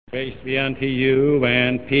Grace be unto you,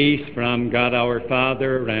 and peace from God our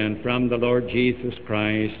Father and from the Lord Jesus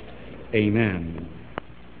Christ. Amen.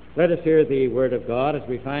 Let us hear the Word of God as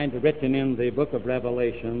we find it written in the book of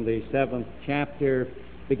Revelation, the 7th chapter,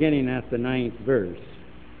 beginning at the 9th verse.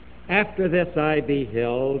 After this I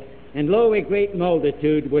beheld, and lo, a great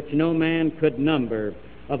multitude which no man could number,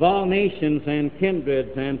 of all nations and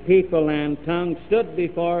kindreds and people and tongues, stood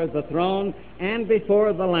before the throne and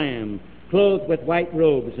before the Lamb, clothed with white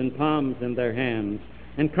robes and palms in their hands,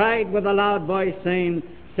 and cried with a loud voice, saying,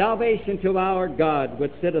 Salvation to our God,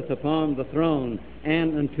 which sitteth upon the throne,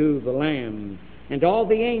 and unto the Lamb. And all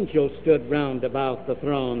the angels stood round about the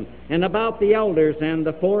throne, and about the elders and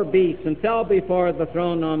the four beasts, and fell before the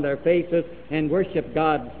throne on their faces, and worshipped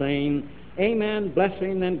God, saying, Amen,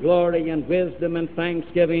 blessing and glory and wisdom and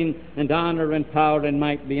thanksgiving and honor and power and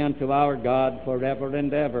might be unto our God forever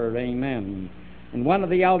and ever. Amen. And one of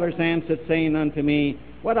the elders answered, saying unto me,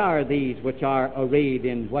 What are these which are arrayed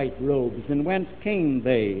in white robes, and whence came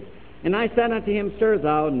they? And I said unto him, Sir,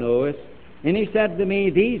 thou knowest. And he said to me,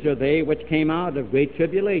 These are they which came out of great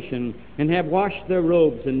tribulation, and have washed their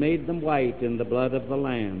robes, and made them white in the blood of the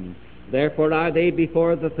Lamb. Therefore are they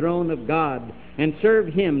before the throne of God, and serve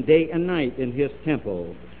him day and night in his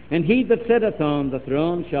temple. And he that sitteth on the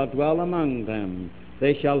throne shall dwell among them.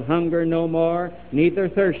 They shall hunger no more, neither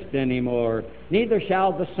thirst any more, neither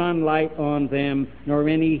shall the sun light on them, nor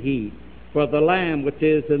any heat. For the Lamb which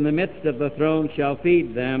is in the midst of the throne shall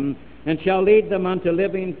feed them, and shall lead them unto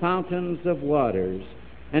living fountains of waters.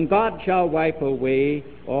 And God shall wipe away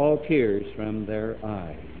all tears from their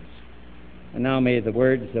eyes. And now may the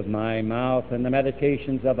words of my mouth and the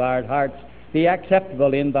meditations of our hearts be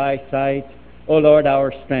acceptable in thy sight, O Lord,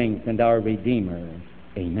 our strength and our Redeemer.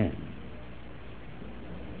 Amen.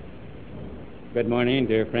 Good morning,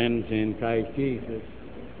 dear friends in Christ Jesus.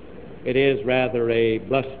 It is rather a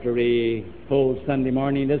blustery, cold Sunday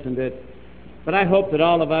morning, isn't it? But I hope that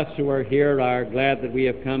all of us who are here are glad that we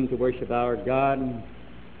have come to worship our God.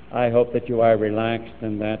 I hope that you are relaxed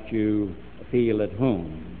and that you feel at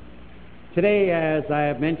home. Today, as I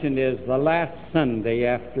have mentioned, is the last Sunday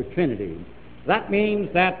after Trinity. That means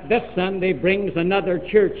that this Sunday brings another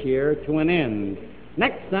church year to an end.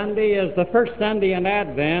 Next Sunday is the first Sunday in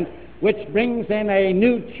Advent, which brings in a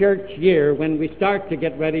new church year when we start to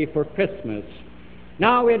get ready for Christmas.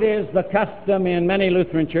 Now it is the custom in many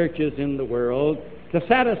Lutheran churches in the world to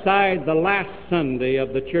set aside the last Sunday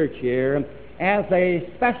of the church year as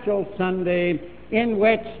a special Sunday in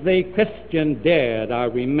which the Christian dead are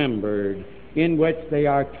remembered, in which they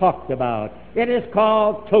are talked about. It is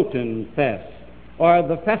called Totenfest, or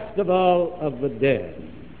the Festival of the Dead.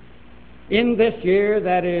 In this year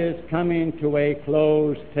that is coming to a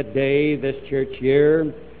close today, this church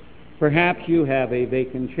year, perhaps you have a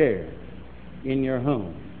vacant chair in your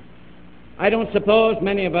home. I don't suppose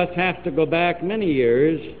many of us have to go back many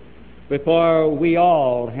years before we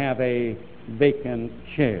all have a vacant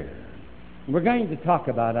chair. We're going to talk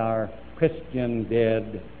about our Christian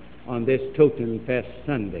dead on this Totenfest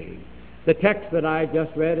Sunday. The text that I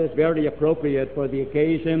just read is very appropriate for the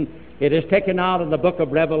occasion. It is taken out of the book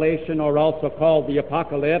of Revelation, or also called the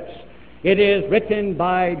Apocalypse. It is written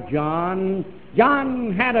by John.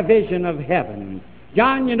 John had a vision of heaven.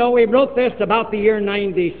 John, he wrote this about the year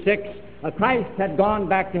 96. Christ had gone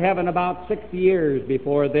back to heaven about 6 years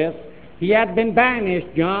before this. He had been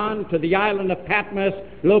banished, John, to the island of Patmos,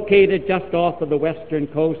 located just off of the western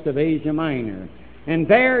coast of Asia Minor. And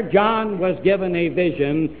there John was given a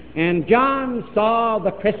vision, and John saw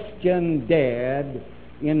the Christian dead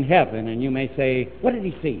in heaven. And you may say, what did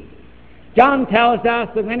he see? John tells us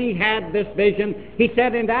that when he had this vision, he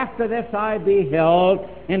said, And after this I beheld,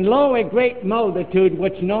 and lo, a great multitude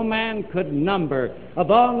which no man could number,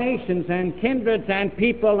 of all nations and kindreds and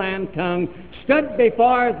people and tongues, stood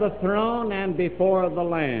before the throne and before the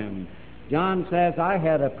Lamb. John says, I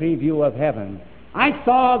had a preview of heaven. I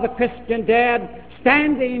saw the Christian dead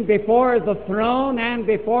standing before the throne and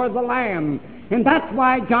before the Lamb. And that's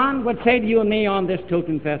why John would say to you and me on this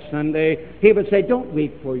Totenfest Sunday, he would say, don't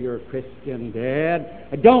weep for your Christian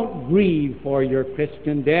dead. Don't grieve for your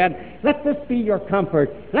Christian dead. Let this be your comfort.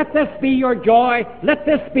 Let this be your joy. Let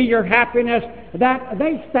this be your happiness, that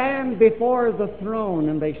they stand before the throne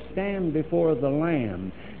and they stand before the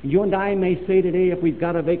Lamb. You and I may say today, if we've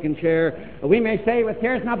got a vacant chair, we may say with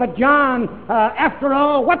tears, now, but John, after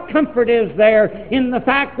all, what comfort is there in the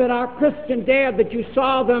fact that our Christian dead, that you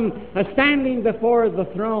saw them standing before the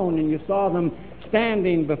throne and you saw them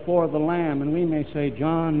standing before the Lamb? And we may say,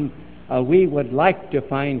 John, we would like to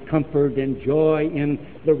find comfort and joy in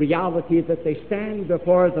the reality that they stand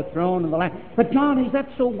before the throne of the Lamb. But John, is that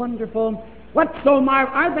so wonderful? What's so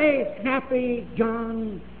marvelous? Are they happy,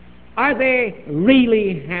 John? Are they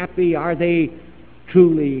really happy? Are they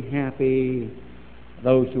truly happy?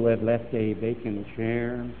 Those who have left a vacant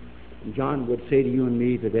chair. John would say to you and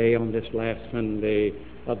me today on this last Sunday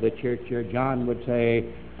of the church year, John would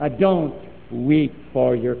say, don't weep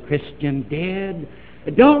for your Christian dead.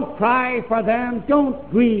 Don't cry for them. Don't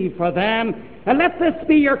grieve for them. And let this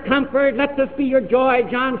be your comfort. Let this be your joy.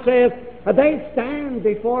 John says, they stand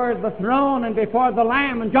before the throne and before the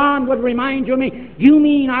Lamb. And John would remind you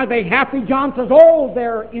mean, are they happy? John says, oh,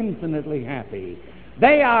 they're infinitely happy.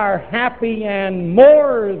 They are happy and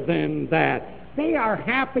more than that. They are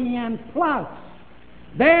happy and plus.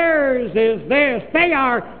 Theirs is this. They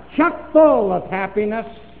are chock full of happiness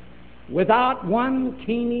without one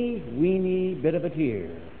teeny weeny bit of a tear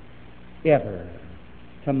ever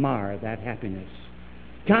to mar that happiness.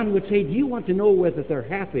 John would say, do you want to know whether they're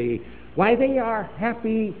happy? Why, they are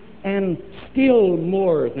happy and still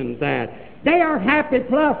more than that. They are happy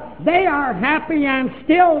plus. They are happy and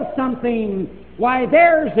still something. Why,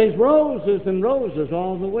 theirs is roses and roses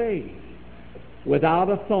all the way, without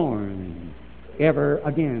a thorn ever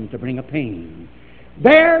again to bring a pain.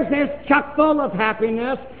 Theirs is chock full of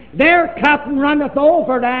happiness. Their cup runneth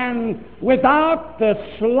over, and without the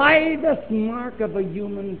slightest mark of a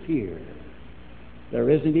human tear. There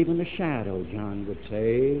isn't even a shadow, John would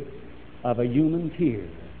say, of a human tear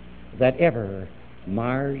that ever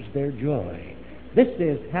mars their joy. This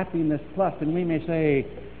is happiness plus, and we may say,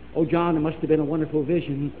 oh, John, it must have been a wonderful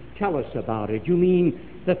vision. Tell us about it. You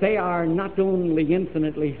mean that they are not only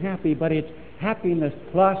infinitely happy, but it's happiness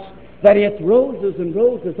plus, that it's roses and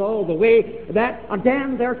roses all the way, that,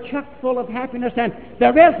 again, they're chock full of happiness, and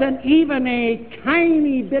there isn't even a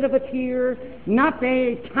tiny bit of a tear, not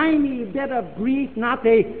a tiny bit of grief, not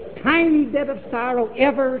a tiny bit of sorrow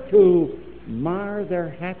ever to mar their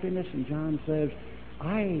happiness. And John says,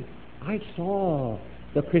 I saw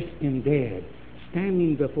the Christian dead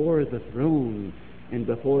standing before the throne and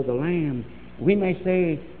before the Lamb. We may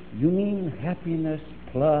say, you mean happiness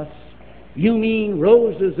plus? You mean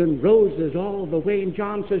roses and roses all the way? And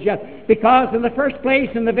John says, yes, because in the first place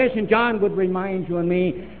in the vision, John would remind you and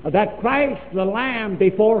me that Christ, the Lamb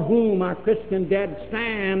before whom our Christian dead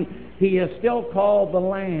stand, he is still called the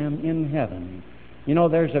Lamb in heaven. You know,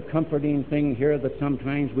 there's a comforting thing here that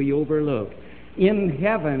sometimes we overlook. In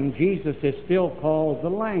heaven, Jesus is still called the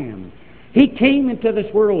Lamb. He came into this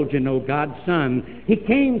world, you know, God's Son. He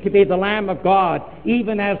came to be the Lamb of God,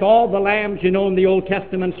 even as all the lambs, you know, in the Old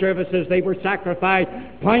Testament services, they were sacrificed,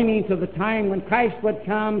 pointing to the time when Christ would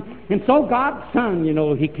come. And so God's Son, you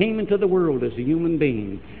know, he came into the world as a human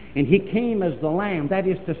being. And he came as the Lamb, that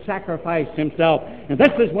is to sacrifice himself. And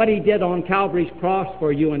this is what he did on Calvary's cross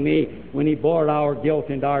for you and me, when he bore our guilt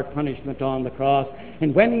and our punishment on the cross.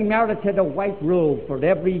 And when he merited a white robe for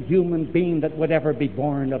every human being that would ever be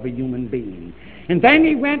born of a human being. And then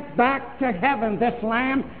he went back to heaven, this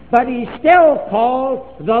Lamb, but he's still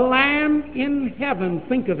called the Lamb in heaven.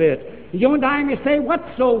 Think of it. You and I may say,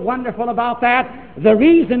 what's so wonderful about that? The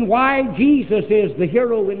reason why Jesus is the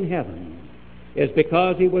hero in heaven is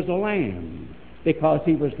because he was a lamb, because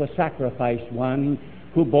he was the sacrificed one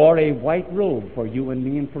who bore a white robe for you and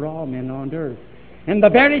me and for all men on earth. And the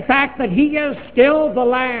very fact that he is still the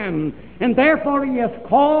Lamb, and therefore he is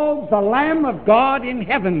called the Lamb of God in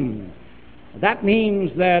heaven, that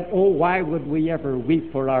means that, oh, why would we ever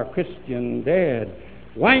weep for our Christian dead?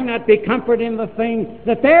 Why not be comforted in the thing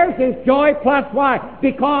that theirs is joy plus why?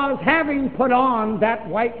 Because having put on that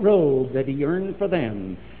white robe that he earned for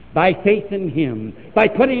them, by faith in him, by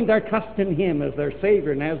putting their trust in him as their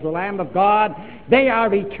Savior and as the Lamb of God, they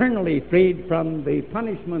are eternally freed from the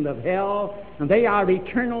punishment of hell, and they are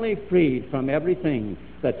eternally freed from everything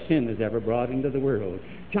that sin has ever brought into the world.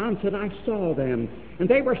 John said, I saw them, and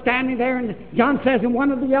they were standing there, and John says, and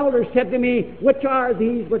one of the elders said to me, which are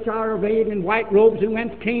these which are arrayed in white robes, and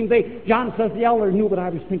whence came they? John says, the elder knew what I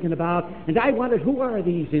was thinking about, and I wondered, who are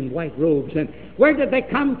these in white robes, and where did they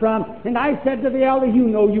come from? And I said to the elder, you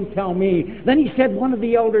know, you tell me. Then he said, one of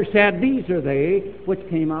the elders said, these are they which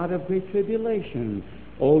came out of great tribulation.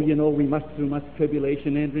 Oh, you know, we must through much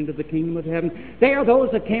tribulation enter into the kingdom of heaven. They are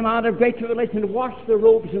those that came out of great tribulation to wash their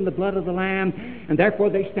robes in the blood of the Lamb, and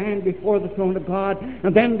therefore they stand before the throne of God.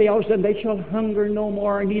 And then they all said, they shall hunger no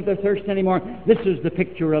more, neither thirst any more. This is the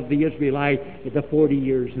picture of the Israelite, the 40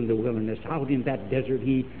 years in the wilderness, out in that desert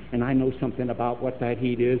heat, and I know something about what that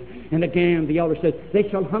heat is. And again, the elder says, they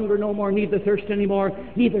shall hunger no more, neither thirst any more,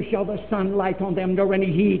 neither shall the sun light on them, nor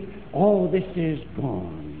any heat. All this is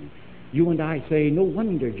gone. You and I say, no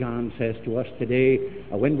wonder, John says to us today,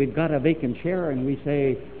 when we've got a vacant chair and we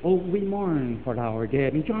say, oh, we mourn for our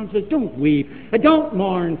dead. And John says, don't weep, don't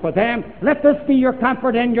mourn for them. Let this be your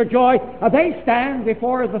comfort and your joy. They stand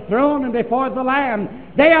before the throne and before the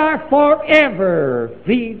Lamb. They are forever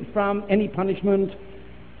freed from any punishment,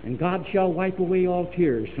 and God shall wipe away all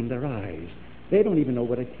tears from their eyes. They don't even know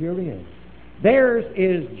what a tear is. Theirs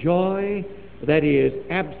is joy that is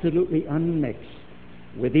absolutely unmixed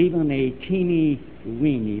with even a teeny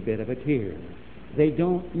weeny bit of a tear. They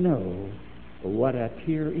don't know what a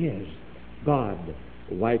tear is. God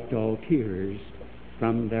wiped all tears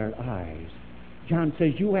from their eyes. John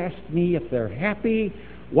says, you ask me if they're happy.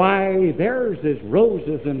 Why, theirs is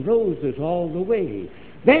roses and roses all the way.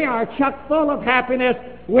 They are chock full of happiness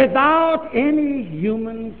without any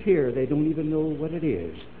human tear. They don't even know what it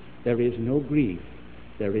is. There is no grief.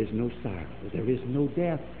 There is no sorrow. There is no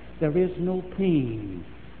death. There is no pain.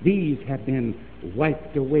 These have been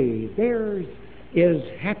wiped away. Theirs is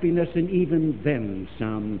happiness, and even then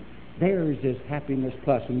some. Theirs is happiness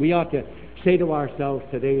plus. And we ought to say to ourselves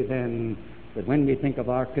today then that when we think of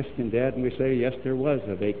our Christian dead and we say, yes, there was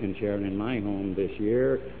a vacant chair in my home this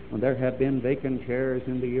year, and there have been vacant chairs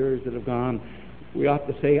in the years that have gone, we ought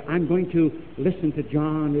to say, I'm going to listen to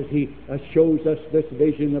John as he shows us this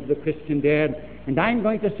vision of the Christian dead, and I'm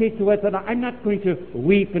going to see to it that I'm not going to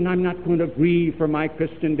weep and I'm not going to grieve for my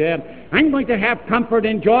Christian dead. I'm going to have comfort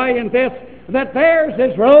and joy in this, that theirs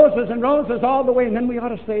is roses and roses all the way. And then we ought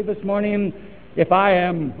to say this morning, if I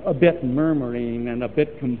am a bit murmuring and a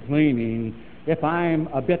bit complaining, if I'm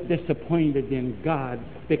a bit disappointed in God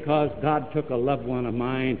because God took a loved one of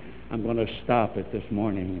mine, I'm going to stop it this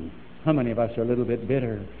morning. How many of us are a little bit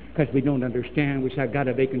bitter because we don't understand? We say, I've got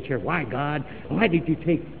a vacant chair. Why, God? Why did you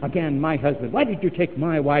take, again, my husband? Why did you take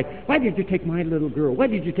my wife? Why did you take my little girl? Why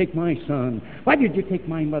did you take my son? Why did you take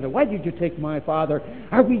my mother? Why did you take my father?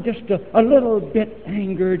 Are we just a little bit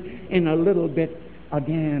angered and a little bit,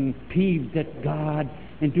 again, peeved at God?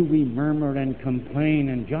 And do we murmur and complain?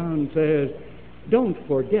 And John says, don't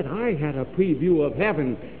forget, I had a preview of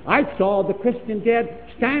heaven. I saw the Christian dead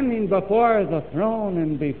standing before the throne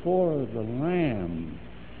and before the Lamb.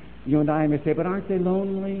 You and I may say, but aren't they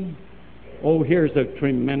lonely? Oh, here's a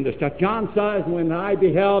tremendous stuff. John says, when I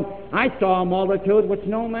beheld, I saw a multitude which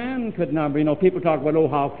no man could number. You know, people talk about, oh,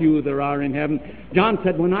 how few there are in heaven. John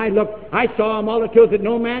said, when I looked, I saw a multitude that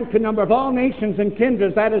no man could number, of all nations and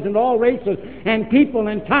kindreds, that is, in all races and people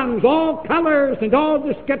and tongues, all colors and all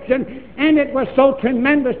description. And it was so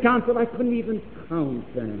tremendous, John said, I couldn't even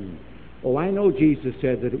count them. Oh, I know Jesus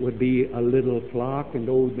said that it would be a little flock and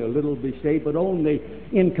oh, a little be saved, but only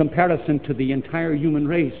in comparison to the entire human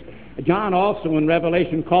race. John also in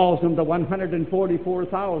Revelation calls them the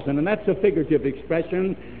 144,000, and that's a figurative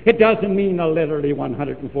expression. It doesn't mean a literally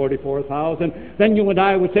 144,000. Then you and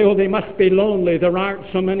I would say, oh, they must be lonely. There aren't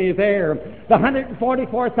so many there. The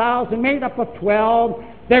 144,000 made up of 12.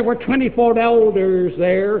 There were 24 elders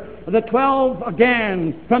there. The 12,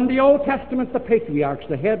 again, from the Old Testament, the patriarchs,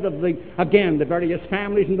 the head of the various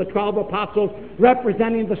families, and the 12 apostles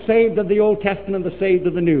representing the saved of the Old Testament and the saved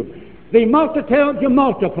of the New. The multitude, you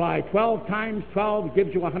multiply. 12 times 12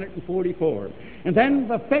 gives you 144. And then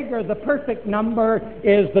the figure, the perfect number,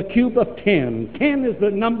 is the cube of 10. 10 is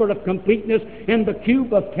the number of completeness, and the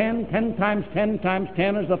cube of 10, 10 times 10 times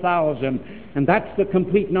 10 is 1,000. And that's the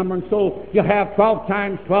complete number. And so you have 12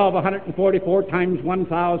 times 12, 144 times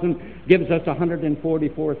 1,000 gives us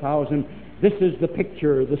 144,000. This is the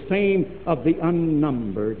picture, the same of the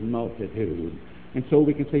unnumbered multitude. And so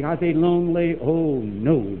we can say, are they lonely? Oh,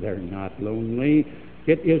 no, they're not lonely.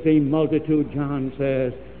 It is a multitude, John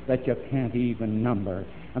says, that you can't even number.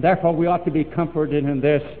 And therefore we ought to be comforted in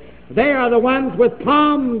this. They are the ones with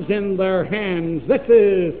palms in their hands. This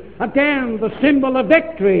is, again, the symbol of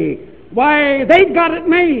victory. Why, they've got it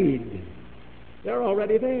made. They're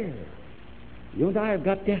already there. You and I have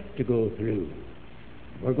got death to go through.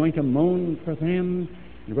 We're going to moan for them,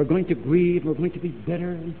 and we're going to grieve, we're going to be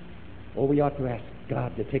bitter. Oh, we ought to ask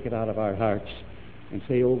God to take it out of our hearts and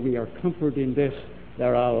say, oh, we are comforted in this.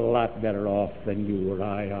 They're a lot better off than you or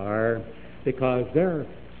I are, because they're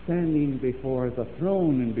standing before the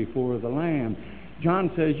throne and before the Lamb.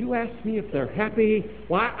 John says, you ask me if they're happy.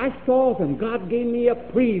 Why, I saw them. God gave me a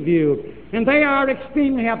preview. And they are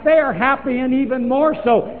extremely happy. They are happy, and even more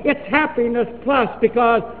so. It's happiness plus,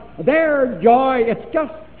 because their joy, it's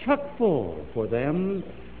just chock full for them.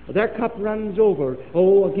 Their cup runs over.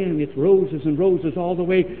 Oh, again, it's roses and roses all the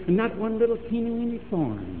way, and not one little teeny weeny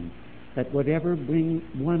thorn that would ever bring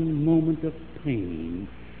one moment of pain.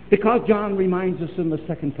 Because John reminds us in the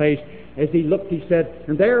second place, as he looked, he said,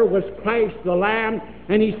 and there was Christ the Lamb,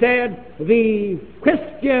 and he said, the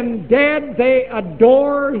Christian dead, they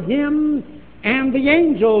adore him, and the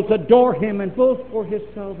angels adore him, and both for his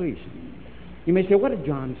salvation. You may say, what did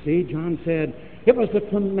John see? John said, it was a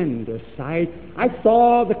tremendous sight. I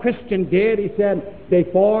saw the Christian dead, he said,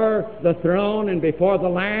 before the throne and before the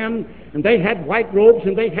Lamb, and they had white robes,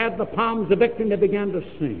 and they had the palms of victory, and they began to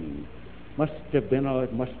sing.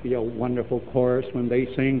 It must be a wonderful chorus when they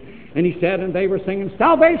sing. And he said, and they were singing,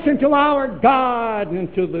 salvation to our God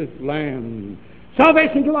and to the Lamb.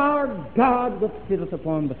 Salvation to our God which sitteth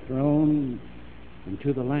upon the throne and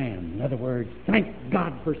to the Lamb. In other words, thank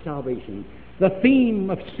God for salvation. The theme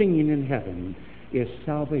of singing in heaven is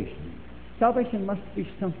salvation. Salvation must be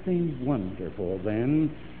something wonderful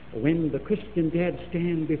then, when the Christian dead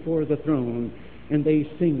stand before the throne and they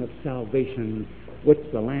sing of salvation which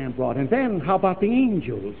the Lamb brought. And then, how about the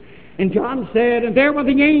angels? And John said, and there were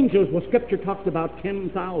the angels. Well, Scripture talks about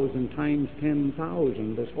 10,000 times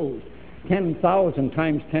 10,000, this host. 10,000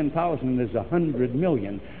 times 10,000 is 100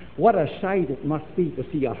 million. What a sight it must be to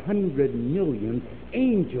see 100 million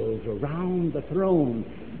angels around the throne.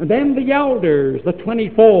 And then the elders, the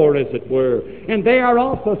 24 as it were, and they are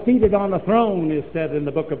also seated on the throne, is said in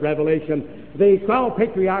the book of Revelation. The 12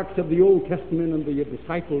 patriarchs of the Old Testament and the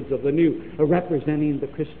disciples of the New are representing the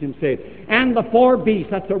Christian faith. And the 4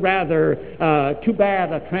 beasts, that's a rather too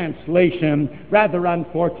bad a translation, rather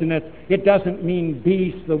unfortunate. It doesn't mean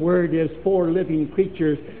beast, the word is 4 living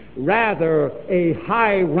creatures. Rather a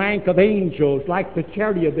high rank of angels like the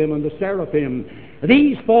cherubim and the seraphim.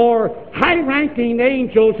 These 4 high-ranking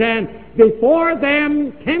angels, and before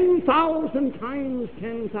them 10,000 times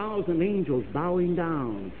 10,000 angels bowing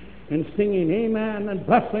down and singing amen and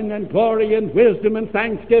blessing and glory and wisdom and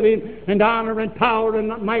thanksgiving and honor and power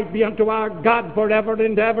and might be unto our God forever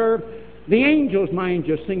and ever. The angels, mind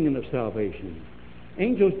you, singing of salvation.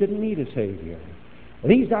 Angels didn't need a Savior.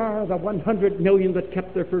 These are the 100 million that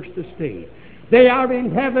kept their first estate. They are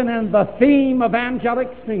in heaven, and the theme of angelic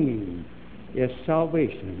singing is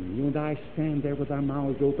salvation. You and I stand there with our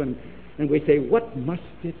mouths open, and we say, what must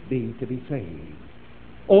it be to be saved?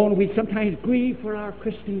 Oh, and we sometimes grieve for our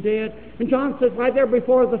Christian dead. And John says, why, they're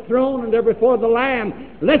before the throne and they're before the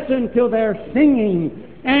Lamb. Listen to their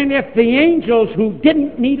singing. And if the angels who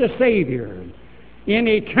didn't need a Savior in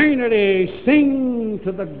eternity sing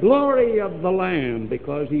to the glory of the Lamb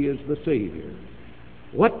because he is the Savior,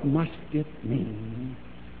 what must it mean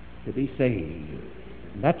to be saved?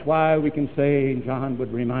 And that's why we can say, John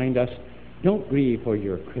would remind us, don't grieve for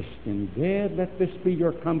your Christian dead. Let this be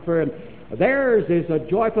your comfort. Theirs is a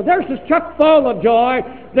joy, for theirs is chock full of joy.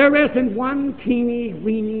 There isn't one teeny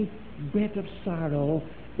weeny bit of sorrow.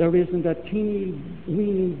 There isn't a teeny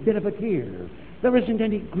weeny bit of a tear. There isn't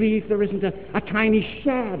any grief. There isn't a tiny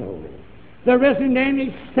shadow. There isn't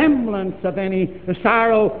any semblance of any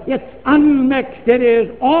sorrow. It's unmixed. It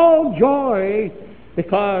is all joy,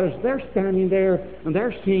 because they're standing there and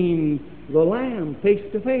they're seeing the Lamb face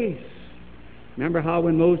to face. Remember how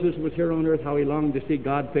when Moses was here on earth, how he longed to see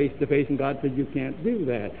God face to face, and God said, you can't do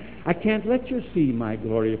that. I can't let you see my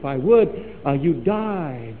glory. If I would, you'd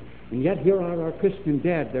die. And yet here are our Christian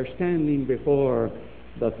dead. They're standing before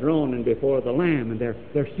the throne and before the Lamb, and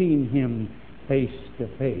they're seeing him face to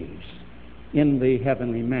face in the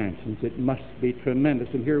heavenly mansions. It must be tremendous.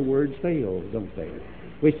 And here words fail, don't they?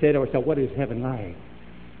 We say to ourselves, what is heaven like?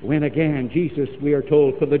 When again, Jesus, we are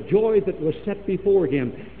told, for the joy that was set before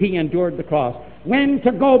him, he endured the cross. When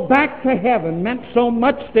to go back to heaven meant so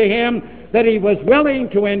much to him that he was willing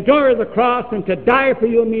to endure the cross and to die for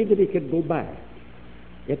you and me that he could go back.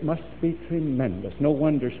 It must be tremendous. No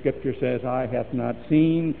wonder Scripture says, eye hath not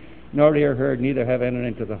seen, nor ear heard, neither have entered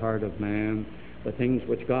into the heart of man the things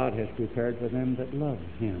which God has prepared for them that love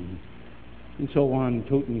him. And so on,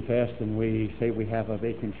 toot and fast, and we say we have a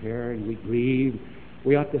vacant chair and we grieve.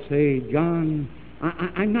 We ought to say, John,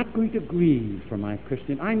 I'm not going to grieve for my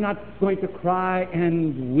Christian. I'm not going to cry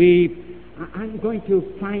and weep. I'm going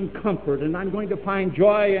to find comfort, and I'm going to find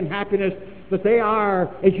joy and happiness, that they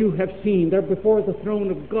are, as you have seen, they're before the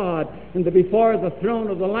throne of God and they're before the throne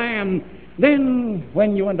of the Lamb. Then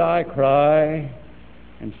when you and I cry,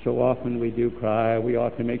 and so often we do cry, we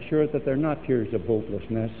ought to make sure that they're not tears of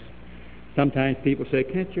hopelessness. Sometimes people say,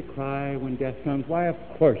 can't you cry when death comes? Why, of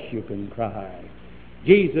course you can cry.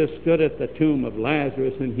 Jesus stood at the tomb of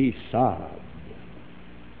Lazarus and he sobbed.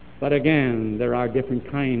 But again, there are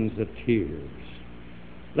different kinds of tears.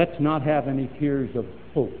 Let's not have any tears of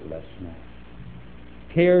hopelessness.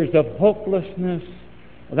 Tears of hopelessness,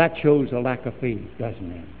 that shows a lack of faith,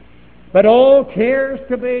 doesn't it? But oh, tears,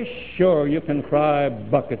 to be sure, you can cry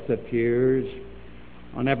buckets of tears.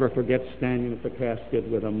 I'll never forget standing at the casket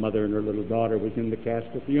with a mother and her little daughter was in the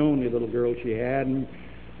casket, the only little girl she had, and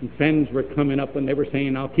friends were coming up and they were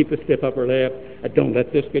saying, "I'll keep a stiff upper lip. Don't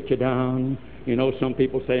let this get you down." You know, some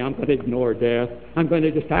people say, "I'm going to ignore death. I'm going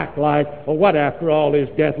to just act like, well, what after all is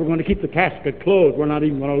death? We're going to keep the casket closed. We're not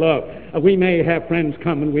even going to look. We may have friends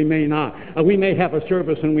come and we may not. We may have a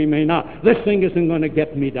service and we may not. This thing isn't going to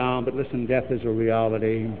get me down." But listen, death is a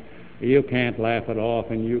reality. You can't laugh it off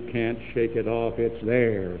and you can't shake it off. It's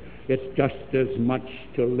there. It's just as much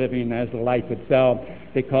to living as life itself,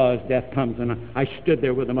 because death comes. And I stood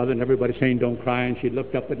there with the mother and everybody saying, "Don't cry." And she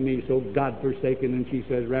looked up at me so God-forsaken and she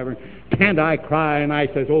says, "Reverend, can't I cry?" And I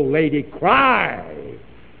says, "Oh, lady, cry."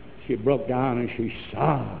 She broke down and she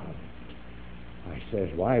sobbed. I says,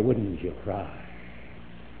 "Why wouldn't you cry?"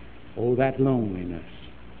 Oh, that loneliness.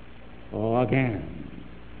 Oh, again.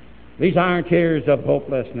 These aren't tears of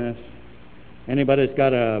hopelessness. Anybody that's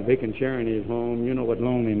got a vacant chair in his home, you know what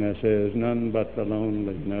loneliness is. None but the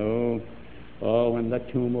lonely know. Oh, when the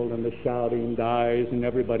tumult and the shouting dies and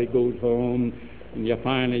everybody goes home, and you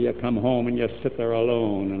finally come home and you sit there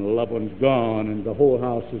alone and a loved one's gone and the whole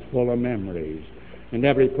house is full of memories. And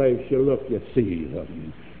every place you look, you see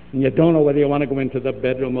them. And you don't know whether you want to go into the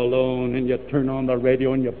bedroom alone, and you turn on the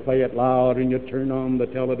radio and you play it loud and you turn on the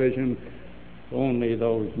television. Only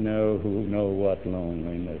those know who know what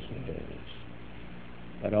loneliness is.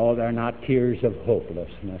 But oh, they're not tears of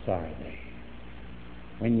hopelessness, are they?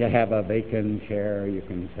 When you have a vacant chair, you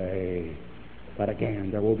can say, but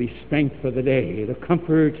again, there will be strength for the day, the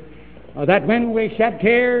comfort that when we shed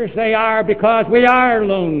tears, they are because we are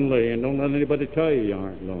lonely. And don't let anybody tell you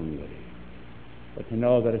aren't lonely. But to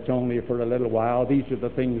know that it's only for a little while, these are the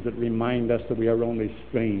things that remind us that we are only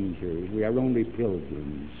strangers, we are only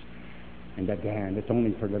pilgrims. And again, it's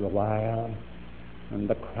only for a little while. And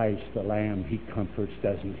the Christ, the Lamb, He comforts,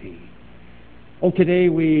 doesn't He? Oh, today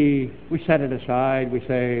we set it aside. We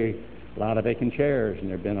say, a lot of vacant chairs, and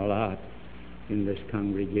there have been a lot in this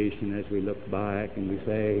congregation as we look back, and we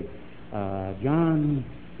say, John,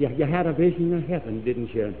 you had a vision of heaven,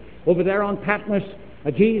 didn't you? Over there on Patmos,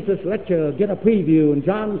 Jesus let you get a preview, and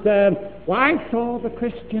John said, "Well, I saw the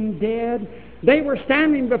Christian dead. They were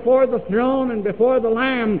standing before the throne and before the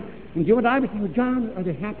Lamb." And you and I would say, "Well, John, are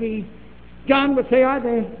they happy?" John would say, "Are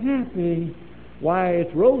they happy?" Why,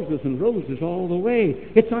 it's roses and roses all the way.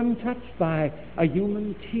 It's untouched by a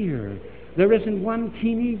human tear. There isn't one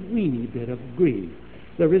teeny weeny bit of grief.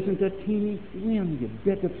 There isn't a teeny weeny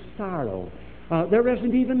bit of sorrow. There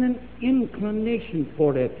isn't even an inclination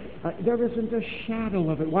for it. There isn't a shadow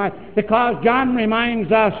of it. Why? Because John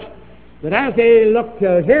reminds us that as they looked,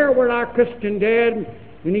 here were our Christian dead,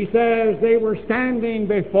 and he says they were standing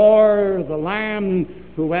before the Lamb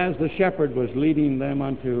who, as the shepherd, was leading them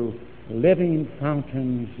unto living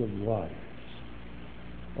fountains of waters.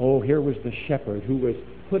 Oh, here was the shepherd who was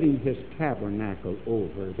putting his tabernacle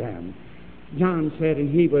over them. John said, and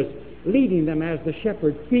he was leading them as the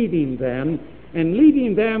shepherd, feeding them and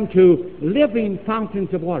leading them to living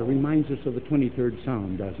fountains of water. Reminds us of the 23rd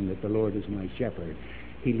Psalm, doesn't it? The Lord is my shepherd.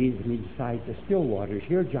 He leads me beside the still waters.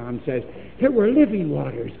 Here John says, here were living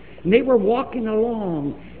waters. And they were walking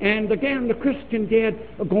along. And again, the Christian dead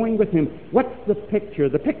are going with him. What's the picture?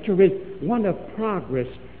 The picture is one of progress,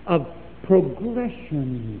 of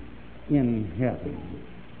progression in heaven.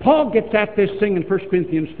 Paul gets at this thing in 1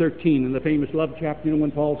 Corinthians 13 in the famous love chapter, you know,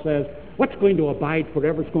 when Paul says, what's going to abide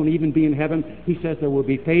forever? It's going to even be in heaven. He says there will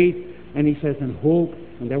be faith, and he says, and hope,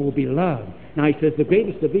 and there will be love. Now he says the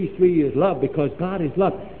greatest of these three is love, because God is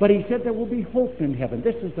love. But he said there will be hope in heaven.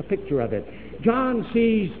 This is the picture of it. John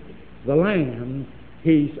sees the Lamb.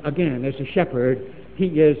 He's, again, as a shepherd,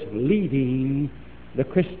 he is leading the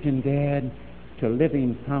Christian dead to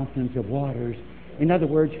living fountains of waters. In other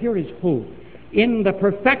words, here is hope. In the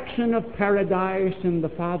perfection of paradise in the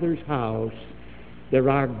Father's house, there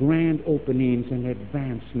are grand openings and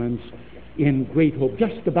advancements in great hope.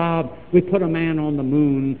 Just about, we put a man on the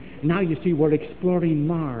moon. Now you see we're exploring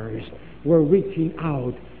Mars. We're reaching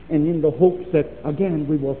out, and in the hopes that, again,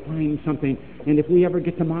 we will find something. And if we ever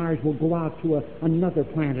get to Mars, we'll go out to another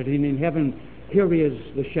planet. And in heaven, here is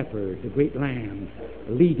the shepherd, the great Lamb,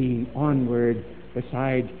 leading onward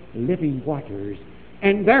beside living waters.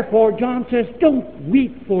 And therefore, John says, don't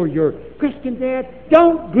weep for your Christian dead.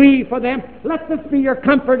 Don't grieve for them. Let this be your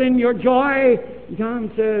comfort and your joy.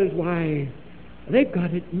 John says, why, they've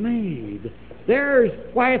got it made.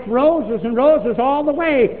 It's roses and roses all the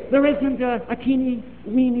way. There isn't a teeny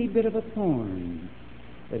weeny bit of a thorn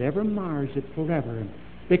that ever mars it forever.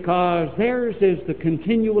 Because theirs is the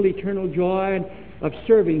continual eternal joy. of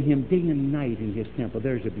serving Him day and night in His temple.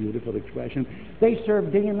 There's a beautiful expression. They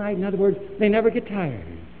serve day and night. In other words, they never get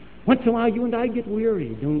tired. Once in a while, you and I get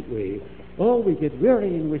weary, don't we? Oh, we get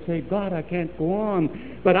weary and we say, God, I can't go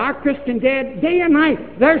on. But our Christian dad, day and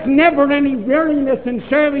night, there's never any weariness in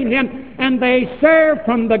serving Him. And they serve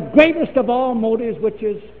from the greatest of all motives, which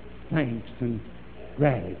is thanks and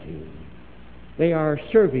gratitude. They are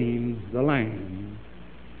serving the Lamb,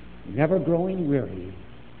 never growing weary,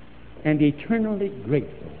 and eternally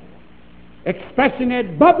grateful, expressing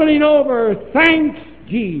it, bubbling over, thanks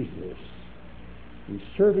Jesus, and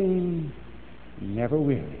serving, never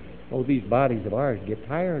weary. Oh, these bodies of ours get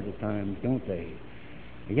tired at times, don't they?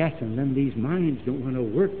 Yes, and then these minds don't want to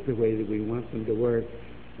work the way that we want them to work.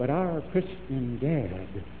 But our Christian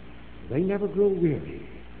dad, they never grow weary.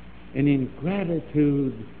 And in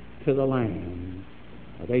gratitude to the Lamb,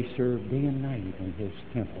 they serve day and night in His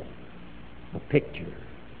temple. A picture,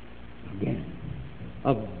 again,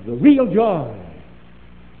 of the real joy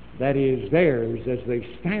that is theirs as they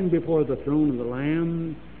stand before the throne of the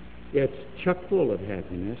Lamb. It's chock full of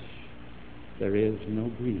happiness. There is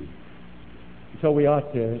no grief. So we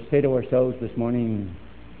ought to say to ourselves this morning,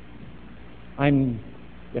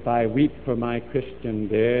 if I weep for my Christian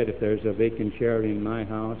dead, if there's a vacant chair in my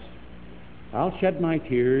house, I'll shed my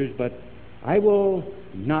tears, but I will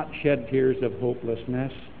not shed tears of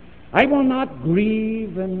hopelessness. I will not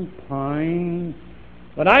grieve and pine,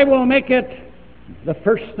 but I will make it the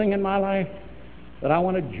first thing in my life that I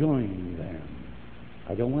want to join them.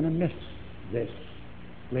 I don't want to miss this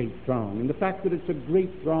great throng. And the fact that it's a great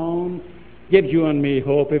throng gives you and me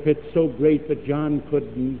hope. If it's so great that John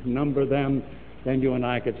couldn't number them, then you and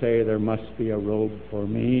I could say there must be a robe for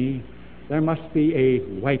me. There must be a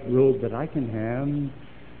white robe that I can have.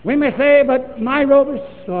 We may say, but my robe is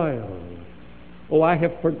soiled. Oh, I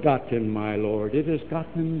have forgotten, my Lord. It has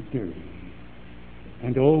gotten dirty.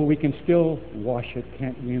 And oh, we can still wash it,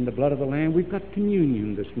 can't we, in the blood of the Lamb? We've got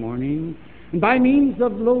communion this morning. And by means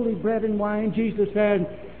of lowly bread and wine, Jesus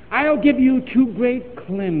said, I'll give you two great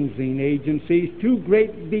cleansing agencies, two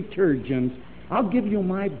great detergents. I'll give you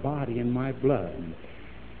my body and my blood.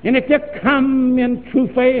 And if you come in true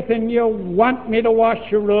faith and you want me to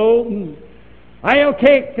wash your robe, I'll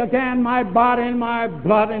take again my body and my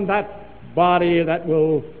blood, and that body that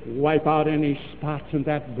will wipe out any spots, and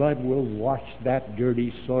that blood will wash that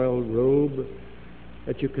dirty, soiled robe,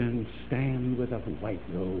 that you can stand with a white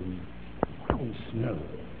robe and snow.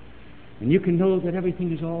 And you can know that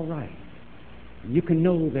everything is all right. And you can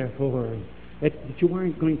know, therefore, that you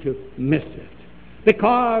aren't going to miss it.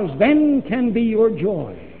 Because then can be your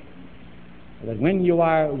joy, that when you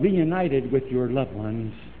are reunited with your loved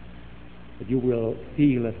ones, that you will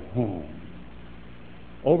feel at home.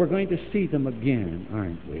 Oh, we're going to see them again,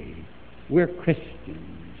 aren't we? We're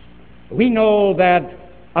Christians. We know that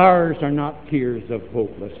ours are not tears of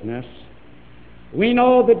hopelessness. We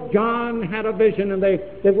know that John had a vision and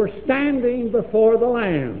they were standing before the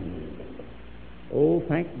Lamb. Oh,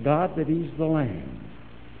 thank God that He's the Lamb.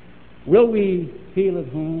 Will we feel at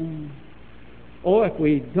home? Oh, if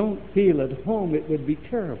we don't feel at home, it would be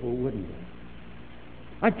terrible, wouldn't it?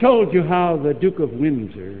 I told you how the Duke of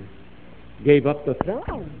Windsor gave up the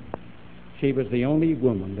throne. She was the only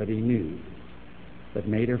woman that he knew that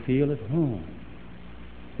made her feel at home.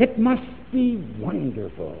 It must be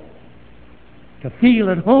wonderful to feel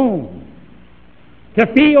at home,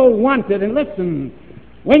 to feel wanted. And listen,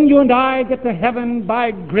 when you and I get to heaven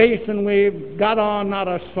by grace and we've got on not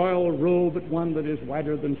a soiled robe, but one that is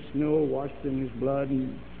whiter than snow, washed in His blood,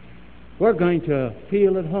 and we're going to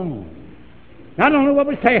feel at home. Not only will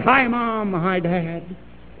we say, hi, Mom, hi, Dad,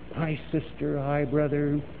 hi, sister, hi,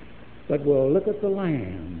 brother, but we'll look at the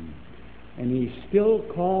Lamb, and He's still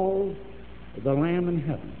called the Lamb in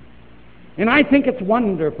heaven. And I think it's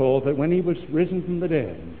wonderful that when He was risen from the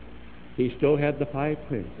dead, He still had the five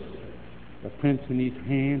prints. The prints in His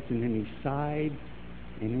hands and in His side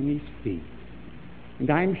and in His feet. And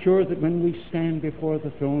I'm sure that when we stand before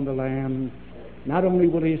the throne of the Lamb, not only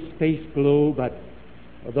will His face glow, but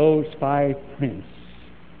those five prints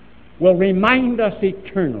will remind us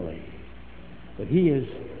eternally that He is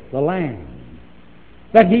the Lamb,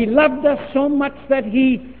 that He loved us so much that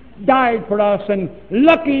He died for us, and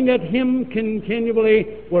looking at Him continually,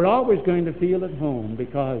 we're always going to feel at home,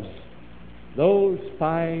 because those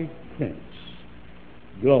five prints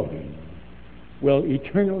glowing will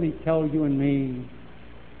eternally tell you and me,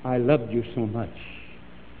 I loved you so much.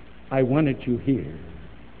 I wanted you here.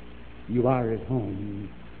 You are at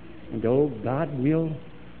home. And oh, God will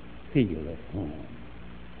feel at home.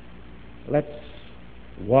 Let's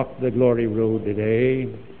walk the glory road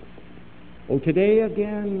today. Oh, today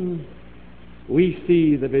again, We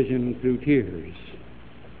see the vision through tears,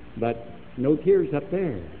 but no tears up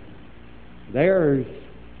there. There's,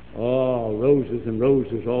 roses and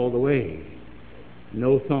roses all the way.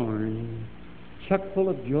 No thorn. Chuck full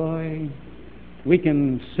of joy. We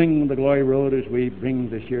can sing the Glory Road as we bring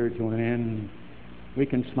this year to an end. We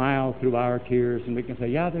can smile through our tears, and we can say,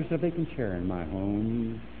 yeah, there's a vacant chair in my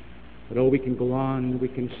home. But we can go on, we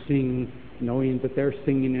can sing, knowing that they're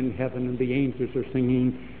singing in heaven and the angels are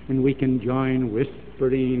singing, and we can join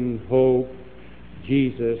whispering hope.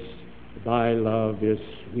 Jesus, thy love is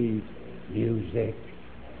sweet music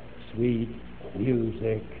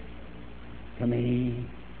to me.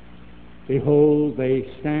 Behold, they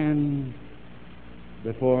stand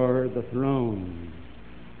before the throne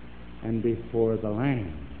and before the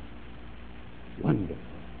Lamb. Wonderful,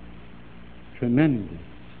 tremendous,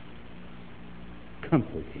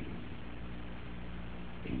 comforting.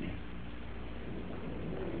 Amen.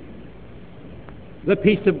 The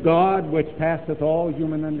peace of God, which passeth all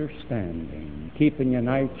human understanding, keep and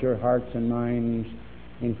unite your hearts and minds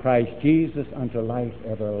in Christ Jesus unto life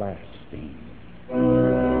everlasting.